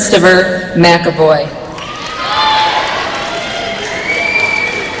Christopher McAvoy.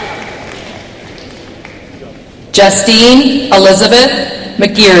 Justine Elizabeth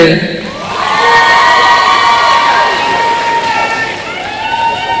McGeary.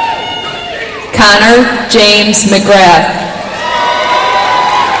 Connor James McGrath.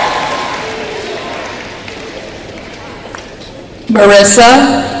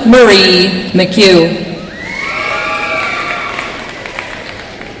 Marissa Marie McHugh.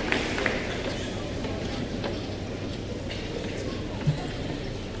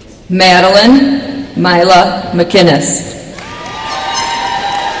 Madeline Mila McInnes.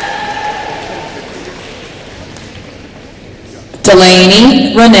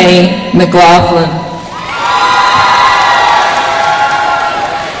 Delaney Renee McLaughlin.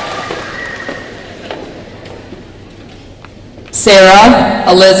 Sarah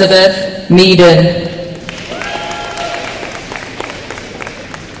Elizabeth Meaden.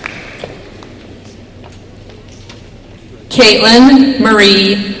 Caitlin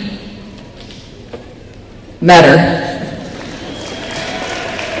Marie Metter.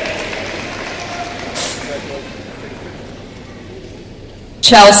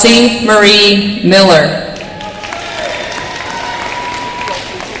 Chelsea Marie Miller.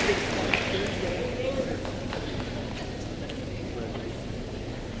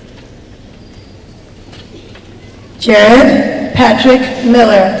 Jared Patrick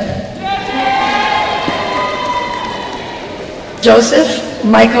Miller. Joseph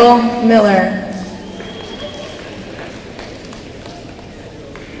Michael Miller.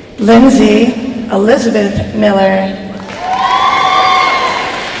 Lindsay Elizabeth Miller.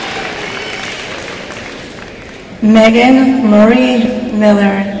 Megan Marie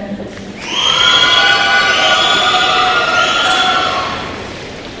Miller.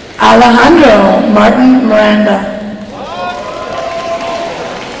 Alejandro Martin Miranda.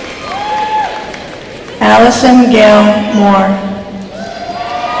 Allison Gail Moore.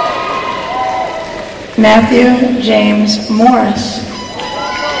 Matthew James Morris.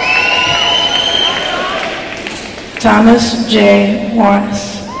 Thomas J.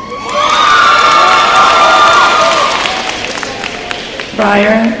 Morris.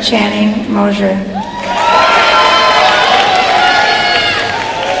 Briar Channing Mosier.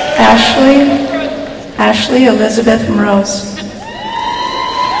 Ashley Elizabeth Morose.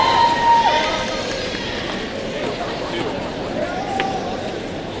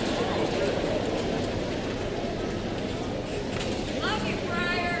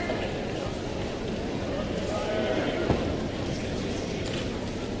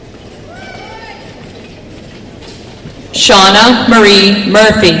 Shauna Marie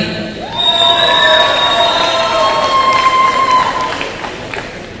Murphy.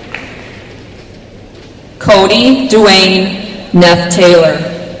 Cody Dwayne Neff Taylor.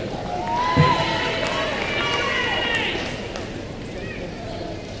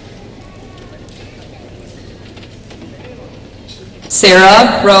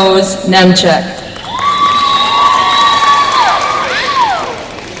 Sarah Rose Nemchek.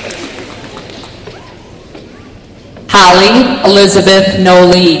 Holly Elizabeth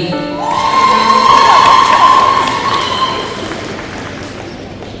Nolee.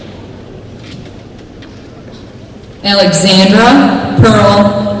 Alexandra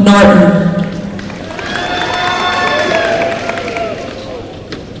Pearl Norton.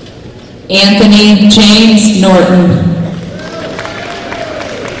 Anthony James Norton.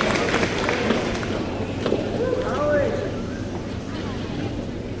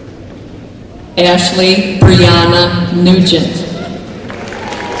 Ashley Brianna Nugent.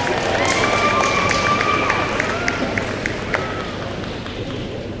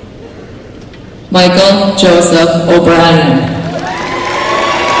 Michael Joseph O'Brien.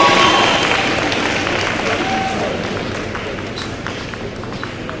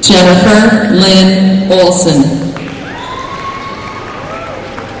 Jennifer Lynn Olson.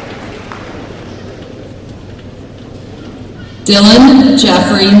 Dylan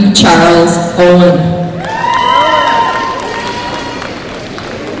Jeffrey Charles Owen.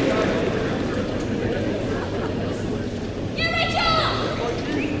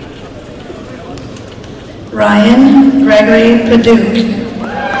 Ryan Gregory Paduch.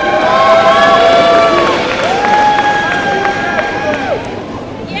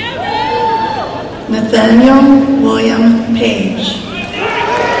 Nathaniel William Page.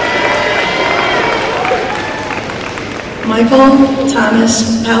 Michael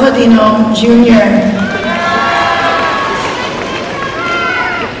Thomas Palladino, Jr.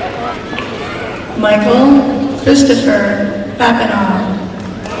 Michael Christopher Papanoff.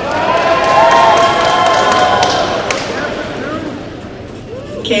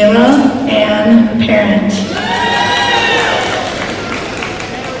 Kayla Ann Parent.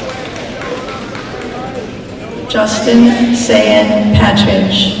 Justin Sayan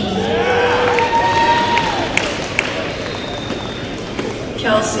Patridge.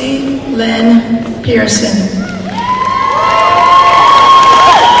 Kelsey Lynn Pearson.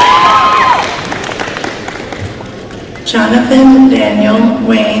 Jonathan Daniel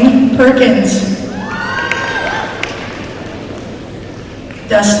Wayne Perkins.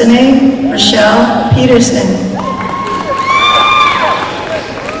 Destiny Rochelle Peterson.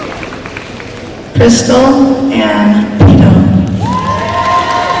 Crystal Ann Pino.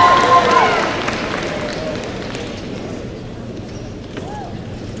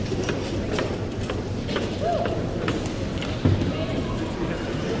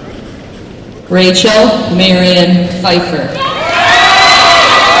 Rachel Marion Pfeiffer.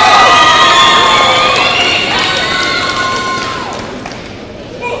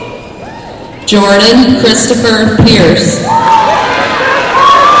 Jordan Christopher Pierce.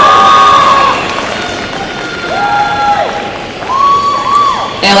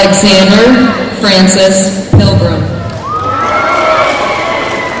 Alexander Francis Pilgrim.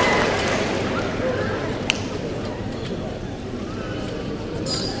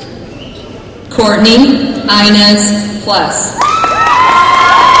 Courtney Inez Pless.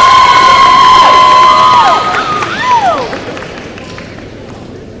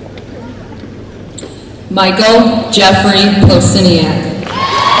 Michael Jeffrey Posiniak.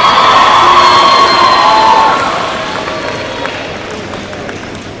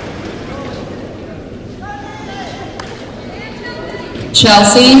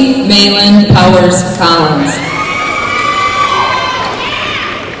 Chelsea Malin Powers Collins.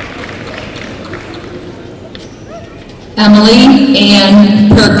 Emily Ann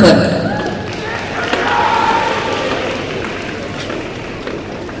Perclip.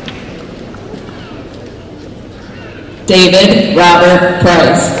 David Robert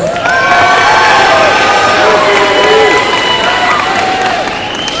Price.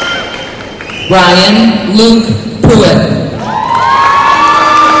 Ryan Luke Pruitt.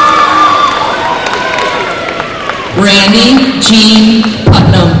 Randy Jean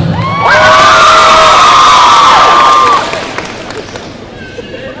Putnam.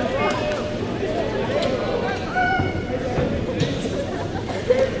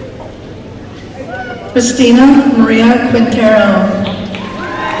 Christina Maria Quintero.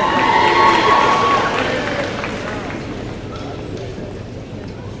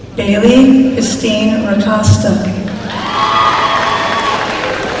 Bailey Christine Racosta.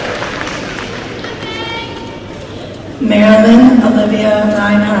 Marilyn Olivia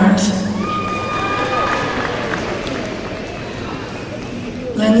Reinhardt.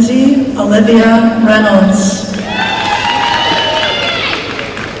 Lindsay Olivia Reynolds.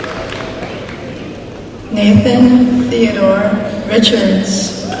 Nathan Theodore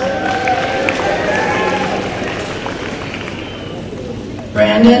Richards.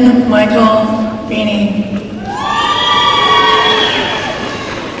 Brandon Michael Beanie.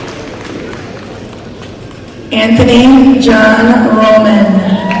 Anthony John Roman.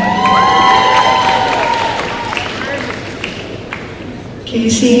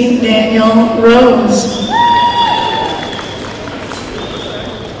 Casey Daniel Rose.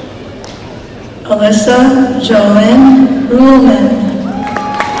 Alyssa Jolyn Ruhlman.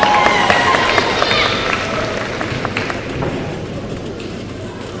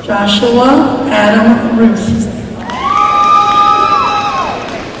 Joshua Adam Ruth.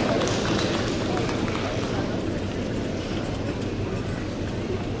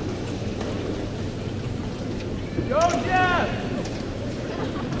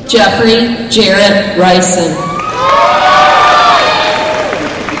 Jeffrey Jarrett Ryson.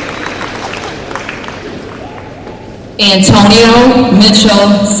 Antonio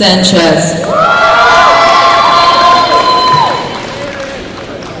Mitchell Sanchez.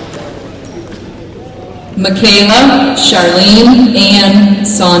 Michaela Charlene Ann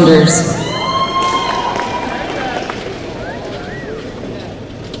Saunders.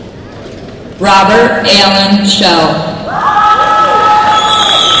 Robert Allen Schell.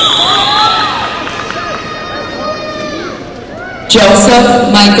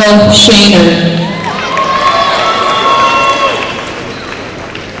 Joseph Michael Shaner.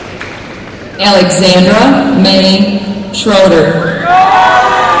 Alexandra May Schroeder.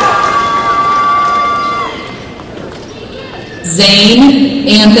 Zane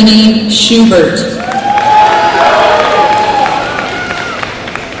Anthony Schubert.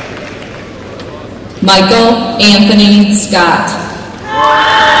 Michael Anthony Scott.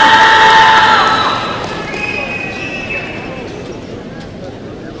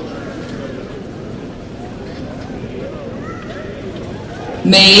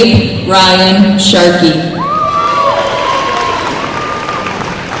 Mabe Ryan Sharkey.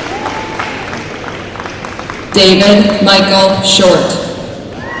 David Michael Short.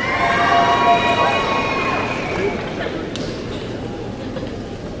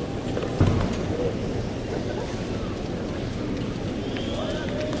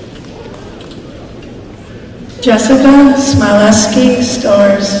 Jessica Smileski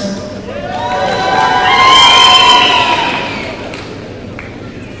Stores.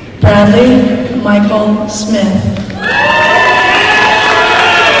 Bradley Michael Smith.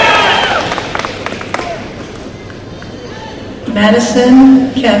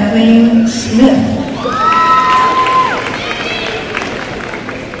 Madison Kathleen Smith.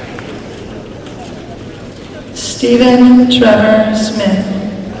 Stephen Trevor Smith.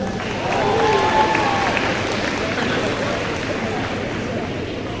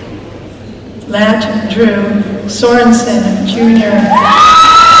 Lat Drew Sorensen Jr.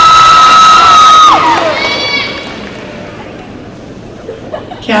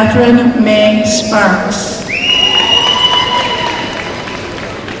 Catherine May Sparks.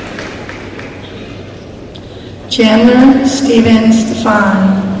 Chandler Stephen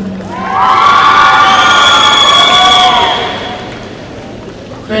Stefan.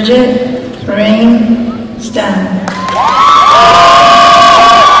 Bridget Corinne Sten.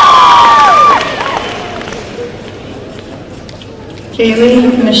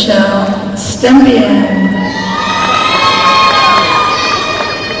 Kaylee Michelle Stempian.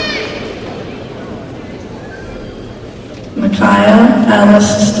 Micaiah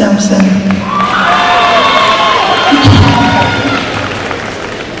Alice Stemson.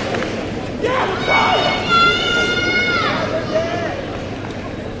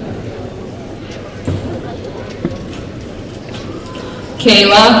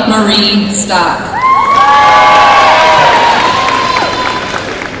 Kayla Marie Stock.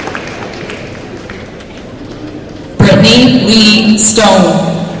 Brittany Lee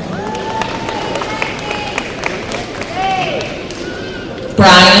Stone.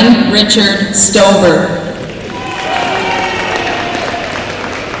 Brian Richard Stover.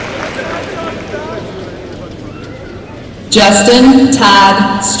 Justin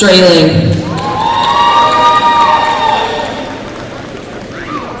Todd Strayling.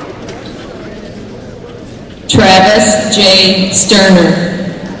 Travis J. Sterner.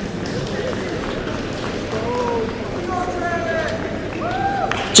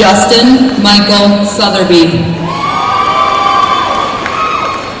 Justin Michael Sotheby.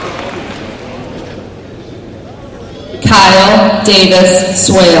 Kyle Davis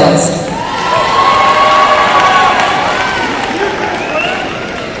Swales.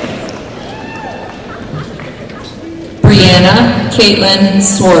 Brianna Caitlin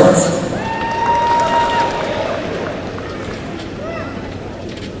Swartz.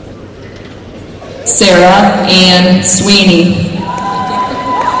 Sarah Ann Sweeney.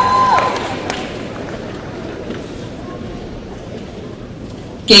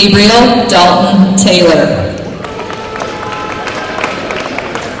 Gabriel Dalton Taylor.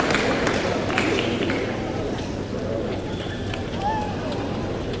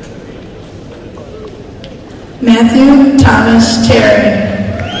 Matthew Thomas Terry.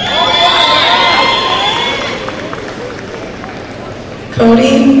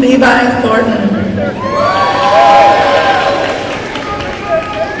 Cody Levi Thornton.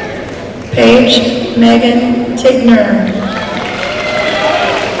 Paige Megan Tigner.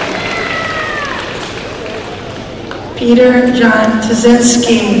 Peter John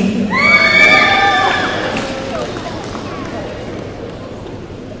Tazinski.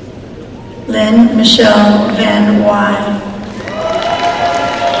 Lynn Michelle Van Wy.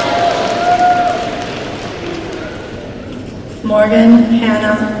 Morgan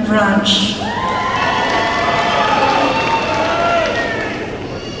Hannah Brunch.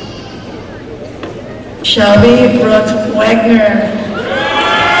 Shelby Brooke Wagner.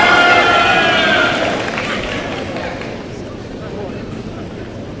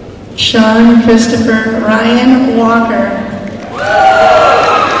 Sean Christopher Ryan Walker.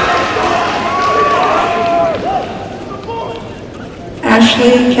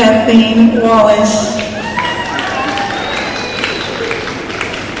 Ashley Kathleen Wallace.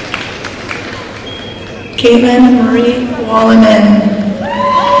 Caitlin Marie Walliman.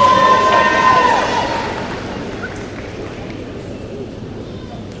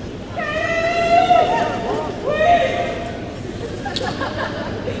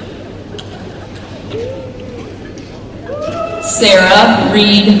 Sarah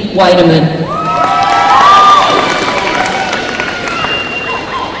Reed Whiteman.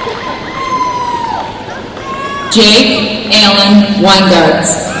 Jake Allen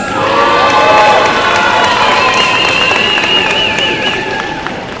Weingarts.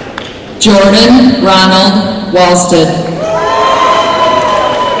 Jordan Ronald Walsted.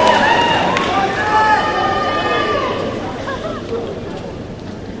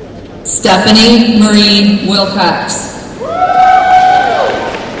 Stephanie Marie Wilcox.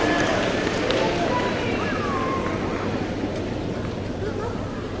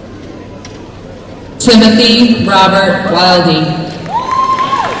 Timothy Robert Wildy.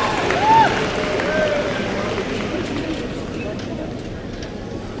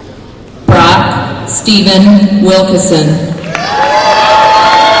 Brock Stephen Wilkeson.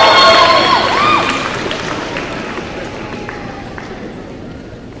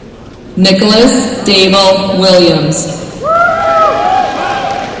 Nicholas Dable Williams.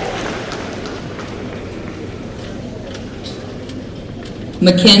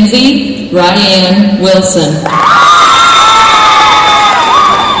 Mackenzie Ryan Wilson.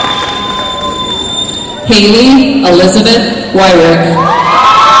 Haley Elizabeth Wyrick.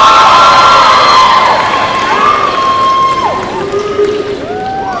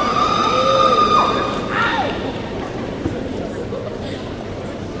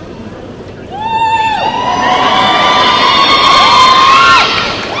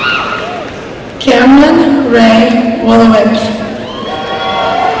 Cameron Ray Wolowick.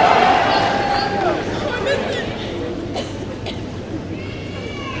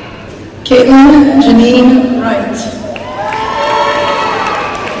 Caitlin Janine Wright.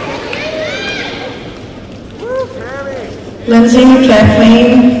 Lindsay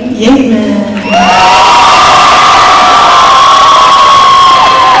Kathleen Yateman.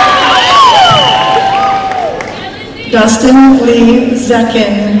 Dustin Lee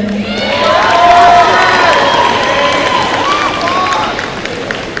Zekin.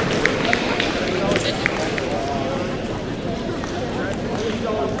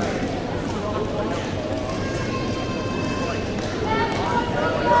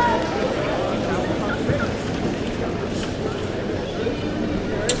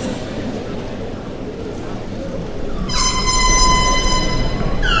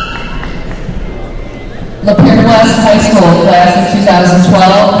 Lapeer West High School, class of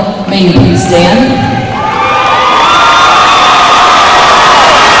 2012, may you please stand.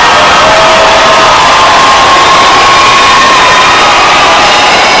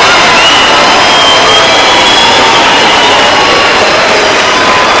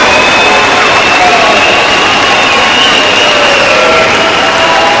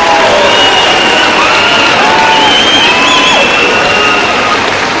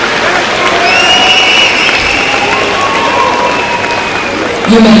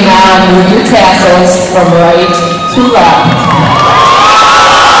 You may now move your tassels from right to left.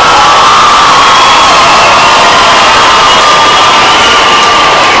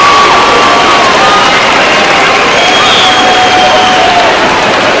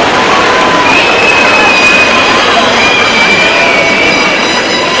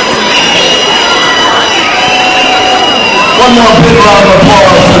 One more big round of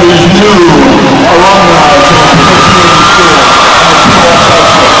applause for these new alumni from the School.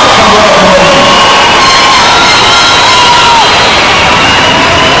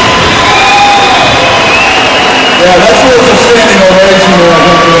 Yeah, that's worth a standing ovation there, I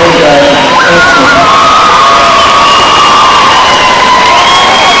think, for those guys. Excellent.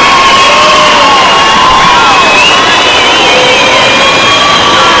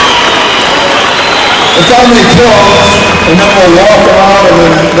 The time they close, and then we'll walk around,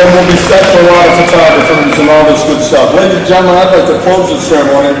 and then we'll be set for a lot of photographers and all this good stuff. Ladies and gentlemen, I'd like to close the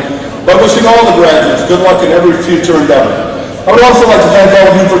ceremony But wishing all the graduates good luck in every future endeavor. I would also like to thank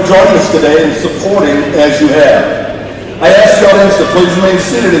all of you for joining us today and supporting as you have. I ask the audience to please remain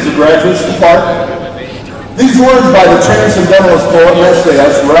seated as the graduates depart. These words by the transcendentalist poet and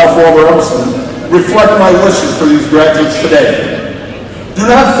essayist Ralph Waldo Emerson reflect my wishes for these graduates today. Do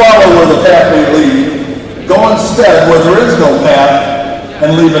not follow where the path may lead. Go instead where there is no path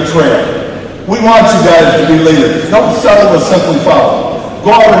and leave a trail. We want you guys to be leaders. Don't settle to simply follow.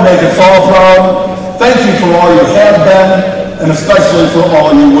 Go out and make us all proud. Thank you for all you have been, and especially for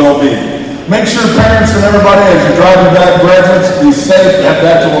all you will be. Make sure parents and everybody, as you're driving back, graduates, be safe, head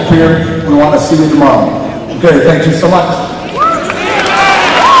back to Lapeer. We want to see you tomorrow. Okay, thank you so much.